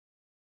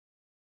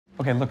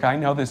Okay, look, I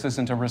know this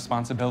isn't a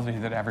responsibility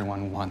that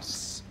everyone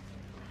wants.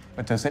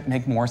 But does it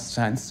make more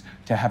sense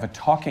to have a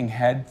talking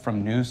head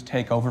from news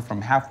take over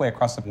from halfway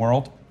across the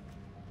world?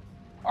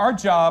 Our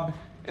job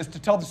is to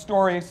tell the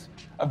stories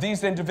of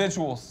these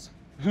individuals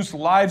whose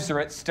lives are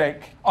at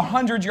stake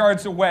 100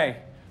 yards away.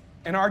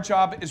 And our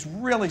job is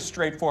really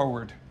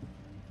straightforward.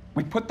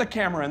 We put the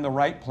camera in the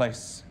right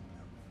place,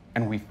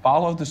 and we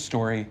follow the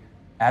story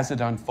as it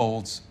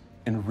unfolds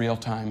in real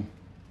time.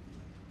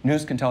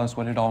 News can tell us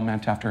what it all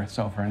meant after it's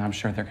over, and I'm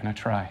sure they're gonna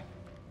try.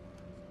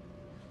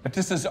 But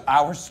this is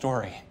our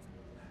story,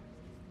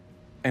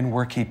 and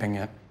we're keeping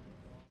it.